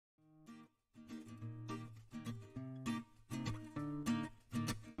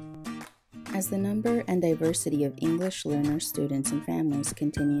As the number and diversity of English learner students and families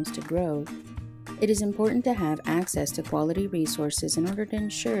continues to grow, it is important to have access to quality resources in order to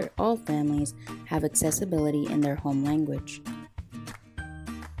ensure all families have accessibility in their home language.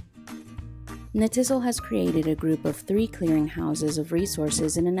 NTISL has created a group of 3 clearinghouses of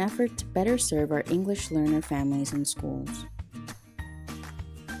resources in an effort to better serve our English learner families and schools.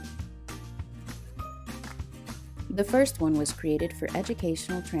 The first one was created for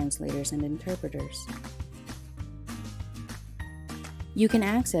educational translators and interpreters. You can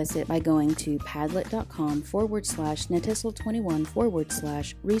access it by going to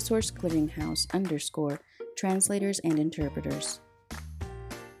padlet.com/NTISL21/resource clearinghouse _translators and interpreters.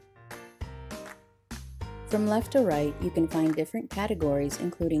 From left to right, you can find different categories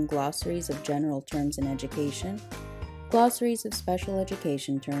including glossaries of general terms in education, glossaries of special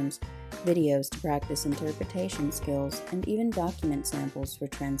education terms, videos to practice interpretation skills, and even document samples for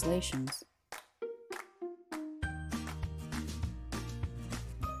translations.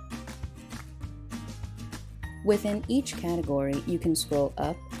 Within each category, you can scroll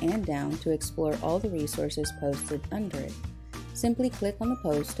up and down to explore all the resources posted under it. Simply click on the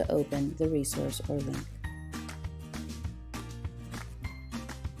post to open the resource or link.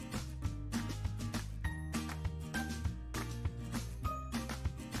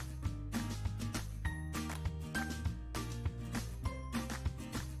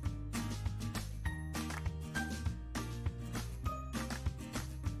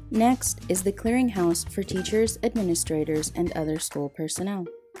 Next is the Clearinghouse for teachers, administrators, and other school personnel.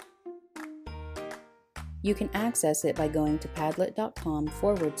 You can access it by going to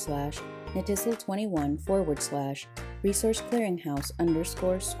padlet.com/NTISL21/resource clearinghouse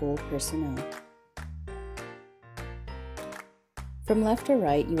 _school personnel. From left to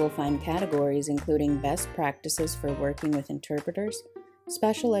right, you will find categories including best practices for working with interpreters,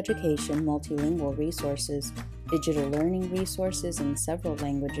 special education multilingual resources, digital learning resources in several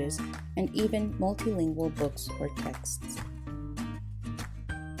languages, and even multilingual books or texts.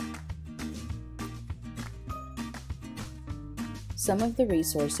 Some of the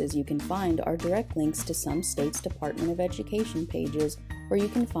resources you can find are direct links to some states' Department of Education pages where you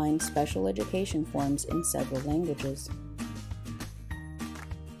can find special education forms in several languages.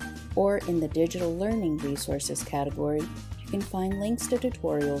 Or in the digital learning resources category, you can find links to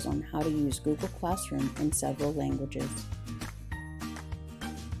tutorials on how to use Google Classroom in several languages.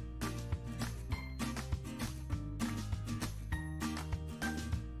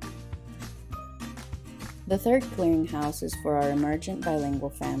 The third clearinghouse is for our Emergent bilingual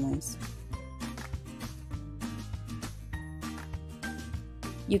families.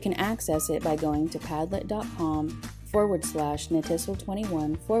 You can access it by going to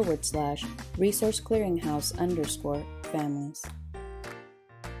padlet.com/NTISL21/resource clearinghouse _families.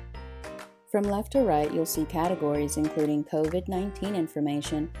 From left to right, you'll see categories including COVID-19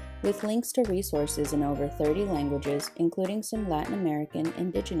 information with links to resources in over 30 languages, including some Latin American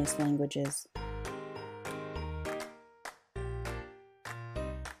indigenous languages.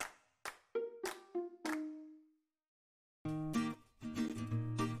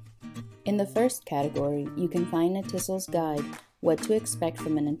 In the first category, you can find NTISL's guide, What to Expect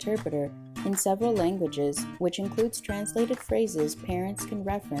from an Interpreter, in several languages, which includes translated phrases parents can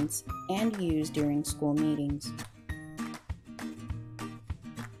reference and use during school meetings.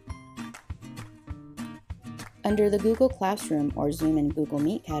 Under the Google Classroom or Zoom and Google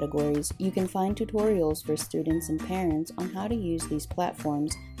Meet categories, you can find tutorials for students and parents on how to use these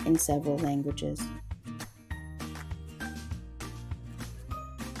platforms in several languages.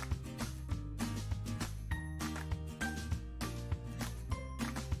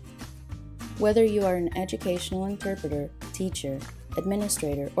 Whether you are an educational interpreter, teacher,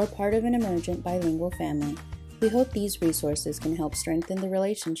 administrator, or part of an emergent bilingual family, we hope these resources can help strengthen the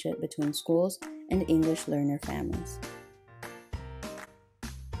relationship between schools and English learner families.